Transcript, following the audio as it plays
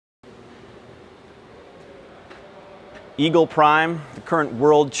Eagle Prime, the current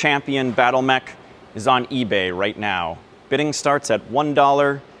world champion battle mech, is on eBay right now. Bidding starts at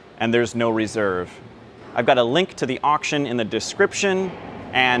 $1 and there's no reserve. I've got a link to the auction in the description,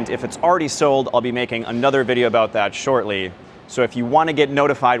 and if it's already sold, I'll be making another video about that shortly. So if you want to get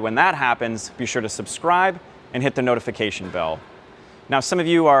notified when that happens, be sure to subscribe and hit the notification bell. Now, some of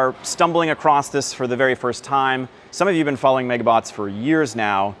you are stumbling across this for the very first time. Some of you have been following MegaBots for years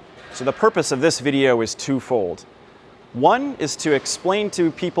now. So the purpose of this video is twofold. One is to explain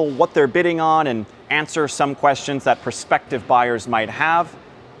to people what they're bidding on and answer some questions that prospective buyers might have.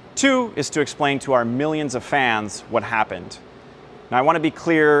 Two is to explain to our millions of fans what happened. Now, I want to be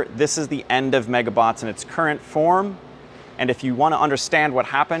clear, this is the end of MegaBots in its current form. And if you want to understand what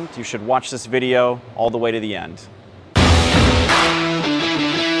happened, you should watch this video all the way to the end.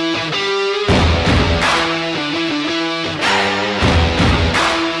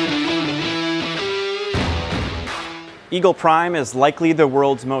 Eagle Prime is likely the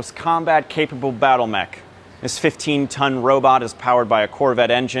world's most combat-capable battle mech. This 15-ton robot is powered by a Corvette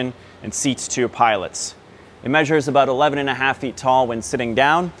engine and seats 2 pilots. It measures about 11.5 feet tall when sitting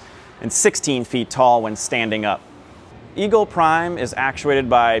down and 16 feet tall when standing up. Eagle Prime is actuated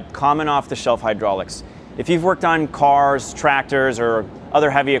by common off-the-shelf hydraulics. If you've worked on cars, tractors, or other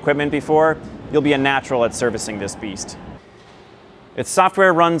heavy equipment before, you'll be a natural at servicing this beast. Its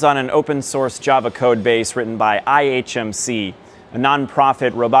software runs on an open-source Java code base written by IHMC, a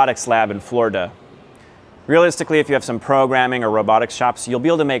non-profit robotics lab in Florida. Realistically, if you have some programming or robotics shops, you'll be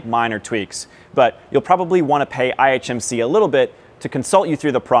able to make minor tweaks, but you'll probably want to pay IHMC a little bit to consult you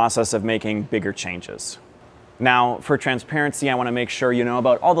through the process of making bigger changes. Now, for transparency, I want to make sure you know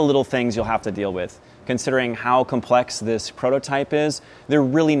about all the little things you'll have to deal with. Considering how complex this prototype is, they're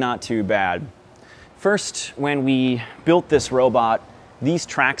really not too bad. First, when we built this robot, these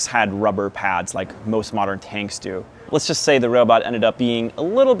tracks had rubber pads like most modern tanks do. Let's just say the robot ended up being a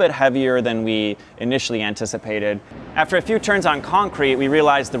little bit heavier than we initially anticipated. After a few turns on concrete, we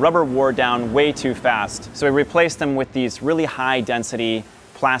realized the rubber wore down way too fast, so we replaced them with these really high density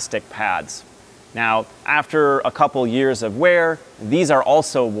plastic pads. Now, after a couple years of wear, these are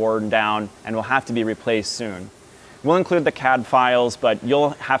also worn down and will have to be replaced soon. We'll include the CAD files, but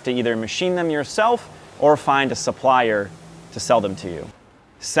you'll have to either machine them yourself or find a supplier to sell them to you.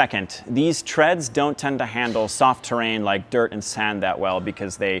 Second, these treads don't tend to handle soft terrain like dirt and sand that well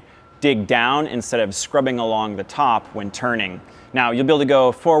because they dig down instead of scrubbing along the top when turning. Now, you'll be able to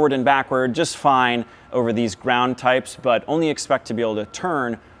go forward and backward just fine over these ground types, but only expect to be able to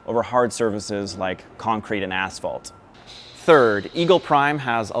turn over hard surfaces like concrete and asphalt. Third, Eagle Prime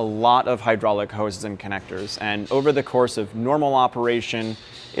has a lot of hydraulic hoses and connectors, and over the course of normal operation,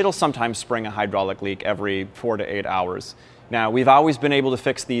 it'll sometimes spring a hydraulic leak every 4 to 8 hours. Now, we've always been able to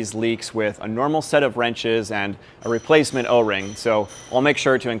fix these leaks with a normal set of wrenches and a replacement O-ring, so I'll make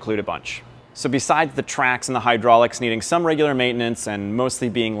sure to include a bunch. So besides the tracks and the hydraulics needing some regular maintenance and mostly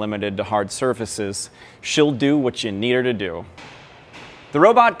being limited to hard surfaces, she'll do what you need her to do. The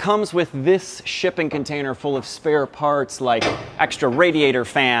robot comes with this shipping container full of spare parts like extra radiator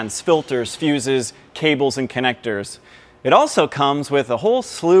fans, filters, fuses, cables, and connectors. It also comes with a whole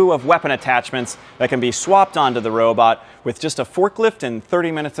slew of weapon attachments that can be swapped onto the robot with just a forklift in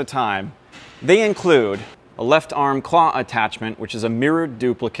 30 minutes of time. They include a left arm claw attachment, which is a mirrored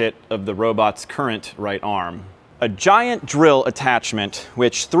duplicate of the robot's current right arm. A giant drill attachment,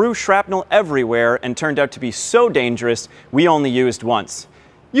 which threw shrapnel everywhere and turned out to be so dangerous we only used once.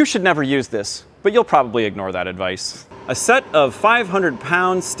 You should never use this, but you'll probably ignore that advice. A set of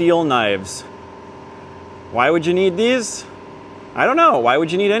 500-pound steel knives. Why would you need these? I don't know. Why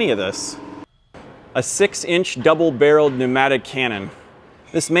would you need any of this? A 6-inch double-barreled pneumatic cannon.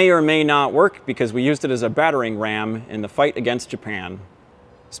 This may or may not work because we used it as a battering ram in the fight against Japan.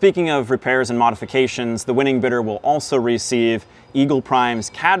 Speaking of repairs and modifications, the winning bidder will also receive Eagle Prime's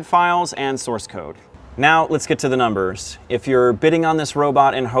CAD files and source code. Now let's get to the numbers. If you're bidding on this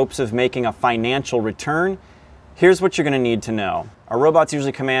robot in hopes of making a financial return, here's what you're going to need to know. Our robots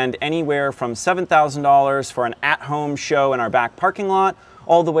usually command anywhere from $7,000 for an at-home show in our back parking lot,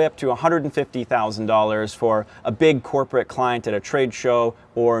 all the way up to $150,000 for a big corporate client at a trade show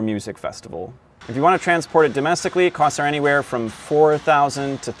or music festival. If you want to transport it domestically, costs are anywhere from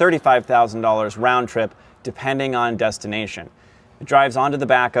 $4,000 to $35,000 round trip, depending on destination. It drives onto the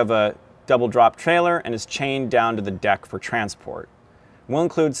back of a double drop trailer and is chained down to the deck for transport. We'll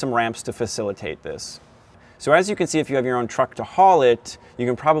include some ramps to facilitate this. So as you can see, if you have your own truck to haul it, you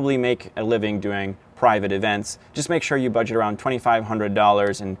can probably make a living doing private events. Just make sure you budget around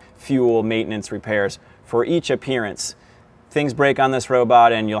 $2,500 in fuel, maintenance, repairs for each appearance. Things break on this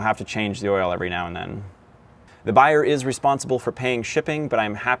robot and you'll have to change the oil every now and then. The buyer is responsible for paying shipping, but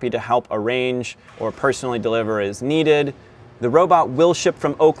I'm happy to help arrange or personally deliver as needed. The robot will ship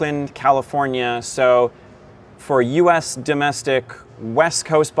from Oakland, California, so for US domestic West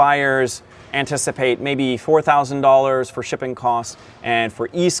Coast buyers, anticipate maybe $4,000 for shipping costs, and for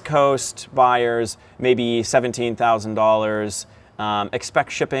East Coast buyers, maybe $17,000.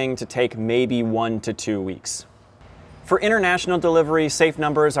 Expect shipping to take maybe 1 to 2 weeks. For international delivery, safe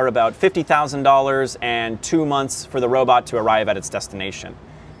numbers are about $50,000 and 2 months for the robot to arrive at its destination.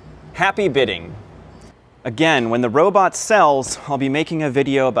 Happy bidding. Again, when the robot sells, I'll be making a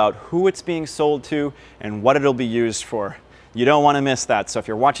video about who it's being sold to and what it'll be used for. You don't want to miss that. So if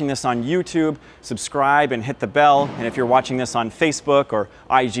you're watching this on YouTube, subscribe and hit the bell. And if you're watching this on Facebook or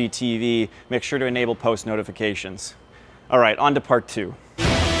IGTV, make sure to enable post notifications. All right, on to part 2.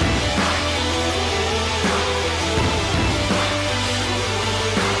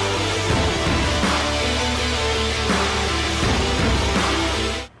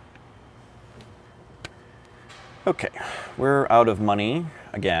 Okay, we're out of money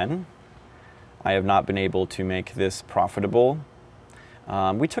again. I have not been able to make this profitable.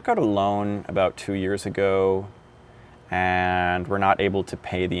 We took out a loan about 2 years ago, and we're not able to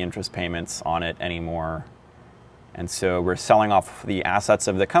pay the interest payments on it anymore. And so we're selling off the assets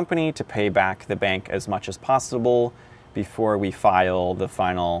of the company to pay back the bank as much as possible before we file the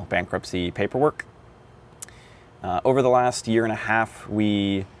final bankruptcy paperwork. Over the last year and a half,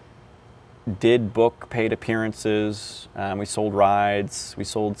 we did book paid appearances, we sold rides, we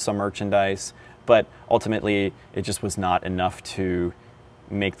sold some merchandise, but ultimately it just was not enough to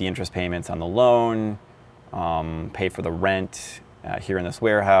make the interest payments on the loan, pay for the rent here in this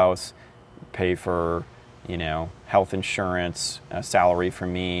warehouse, pay for, you know, health insurance, salary for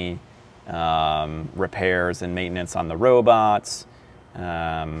me, repairs and maintenance on the robots,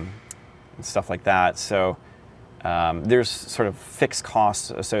 and stuff like that. So there's sort of fixed costs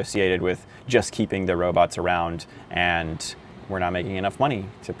associated with just keeping the robots around, and we're not making enough money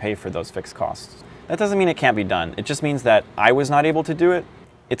to pay for those fixed costs. That doesn't mean it can't be done. It just means that I was not able to do it.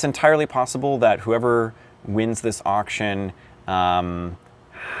 It's entirely possible that whoever wins this auction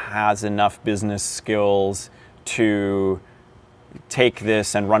has enough business skills to take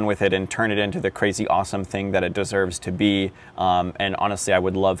this and run with it and turn it into the crazy awesome thing that it deserves to be. And honestly, I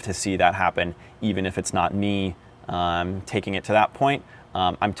would love to see that happen, even if it's not me taking it to that point.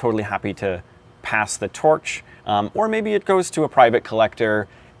 I'm totally happy to pass the torch, or maybe it goes to a private collector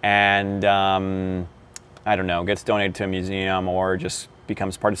and I don't know, gets donated to a museum or just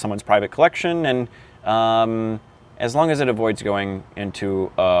becomes part of someone's private collection. And as long as it avoids going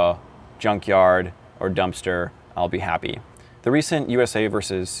into a junkyard or dumpster, I'll be happy. The recent USA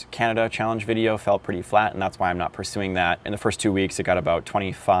versus Canada challenge video fell pretty flat, and that's why I'm not pursuing that. In the first 2 weeks, it got about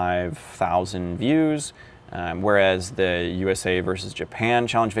 25,000 views, whereas the USA versus Japan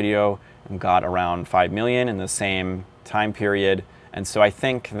challenge video got around 5 million in the same time period. And so I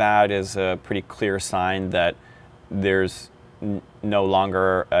think that is a pretty clear sign that there's no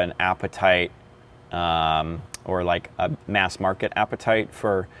longer an appetite or like a mass market appetite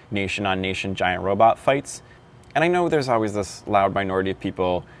for nation-on-nation giant robot fights. And I know there's always this loud minority of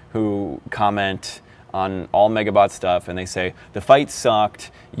people who comment on all MegaBot stuff and they say, the fight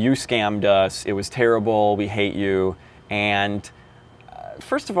sucked, you scammed us, it was terrible, we hate you. And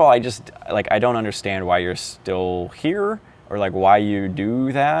first of all, I don't understand why you're still here, or like why you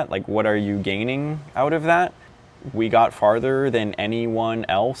do that. Like, what are you gaining out of that? We got farther than anyone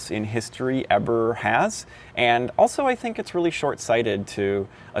else in history ever has. And also, I think it's really short-sighted to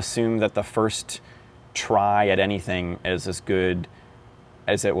assume that the first try at anything is as good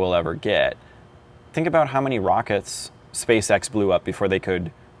as it will ever get. Think about how many rockets SpaceX blew up before they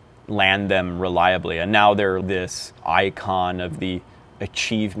could land them reliably, and now they're this icon of the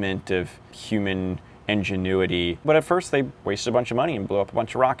achievement of human ingenuity. But at first they wasted a bunch of money and blew up a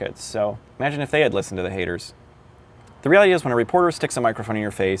bunch of rockets. So imagine if they had listened to the haters. The reality is, when a reporter sticks a microphone in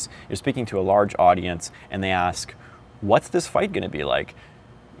your face, you're speaking to a large audience and they ask, what's this fight going to be like?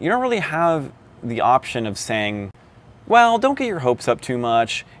 You don't really have the option of saying, well, don't get your hopes up too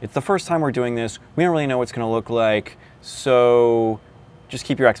much. It's the first time we're doing this. We don't really know what it's going to look like. So just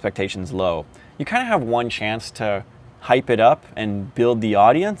keep your expectations low. You kind of have one chance to hype it up and build the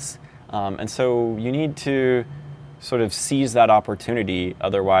audience. And so you need to sort of seize that opportunity.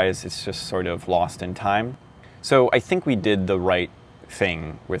 Otherwise, it's just sort of lost in time. So I think we did the right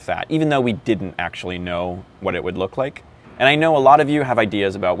thing with that, even though we didn't actually know what it would look like. And I know a lot of you have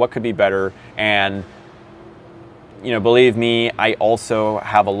ideas about what could be better, and you know, believe me, I also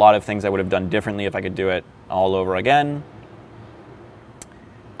have a lot of things I would have done differently if I could do it all over again.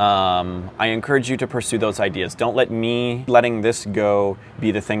 I encourage you to pursue those ideas. Don't let me letting this go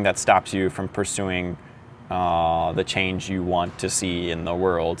be the thing that stops you from pursuing the change you want to see in the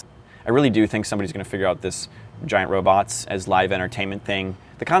world. I really do think somebody's going to figure out this giant robots as live entertainment thing.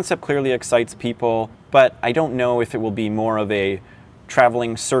 The concept clearly excites people, but I don't know if it will be more of a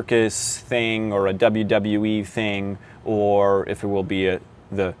traveling circus thing or a WWE thing, or if it will be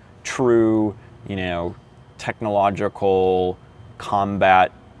the true, technological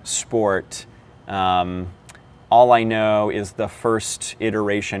combat sport. All I know is the first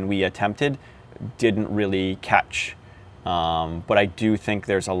iteration we attempted didn't really catch. But I do think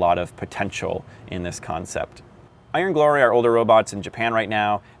there's a lot of potential in this concept. Iron Glory, our older robots in Japan right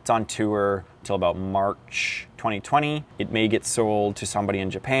now. It's on tour until about March 2020. It may get sold to somebody in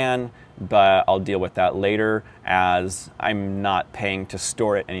Japan, but I'll deal with that later as I'm not paying to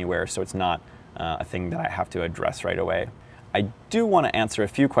store it anywhere, so it's not a thing that I have to address right away. I do want to answer a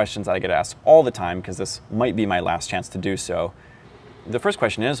few questions that I get asked all the time because this might be my last chance to do so. The first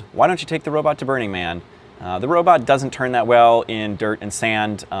question is, why don't you take the robot to Burning Man? The robot doesn't turn that well in dirt and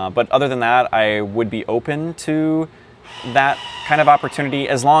sand, but other than that, I would be open to that kind of opportunity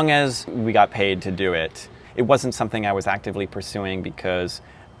as long as we got paid to do it. It wasn't something I was actively pursuing because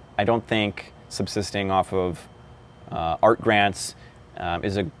I don't think subsisting off of art grants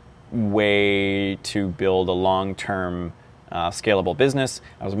is a way to build a long-term scalable business.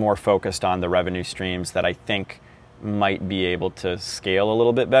 I was more focused on the revenue streams that I think might be able to scale a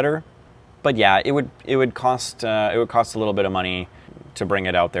little bit better. But yeah, it would cost a little bit of money to bring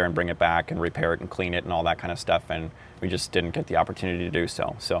it out there and bring it back and repair it and clean it and all that kind of stuff, and we just didn't get the opportunity to do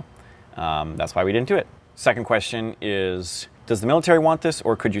so. So that's why we didn't do it. Second question is, does the military want this,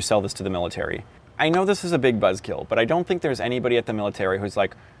 or could you sell this to the military? I know this is a big buzzkill, but I don't think there's anybody at the military who's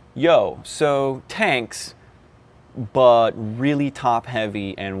like, yo, so tanks, but really top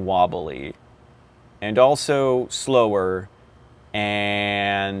heavy and wobbly, and also slower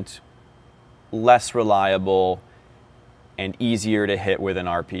and less reliable and easier to hit with an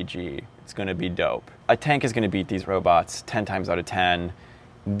RPG. It's going to be dope. A tank is going to beat these robots 10 times out of 10.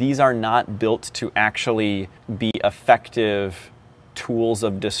 These are not built to actually be effective tools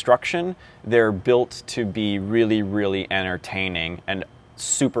of destruction. They're built to be really, really entertaining and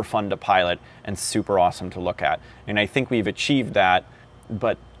super fun to pilot and super awesome to look at. And I think we've achieved that,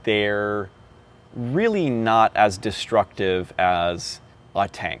 but they're really not as destructive as a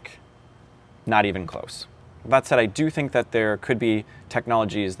tank. Not even close. That said, I do think that there could be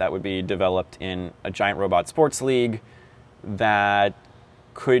technologies that would be developed in a giant robot sports league that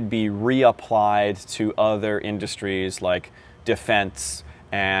could be reapplied to other industries like defense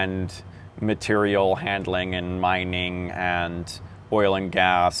and material handling and mining and oil and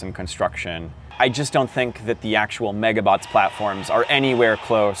gas and construction. I just don't think that the actual MegaBots platforms are anywhere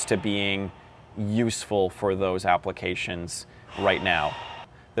close to being useful for those applications right now.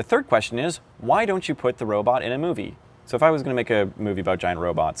 The third question is, why don't you put the robot in a movie? So if I was going to make a movie about giant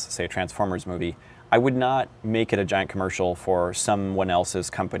robots, say a Transformers movie, I would not make it a giant commercial for someone else's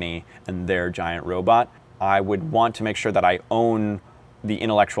company and their giant robot. I would want to make sure that I own the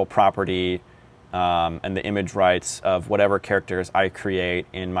intellectual property and the image rights of whatever characters I create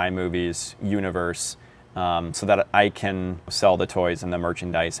in my movie's universe so that I can sell the toys and the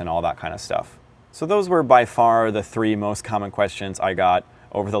merchandise and all that kind of stuff. So those were by far the 3 most common questions I got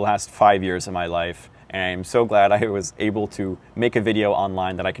over the last 5 years of my life, and I'm so glad I was able to make a video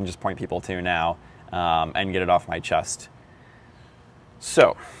online that I can just point people to now and get it off my chest.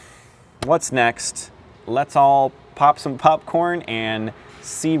 So, what's next? Let's all pop some popcorn and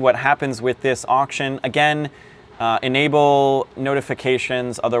see what happens with this auction. Again, enable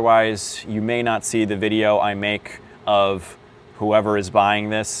notifications, otherwise you may not see the video I make of whoever is buying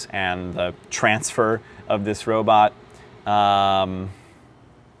this and the transfer of this robot.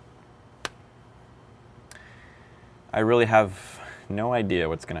 I really have no idea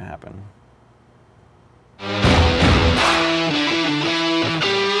what's going to happen.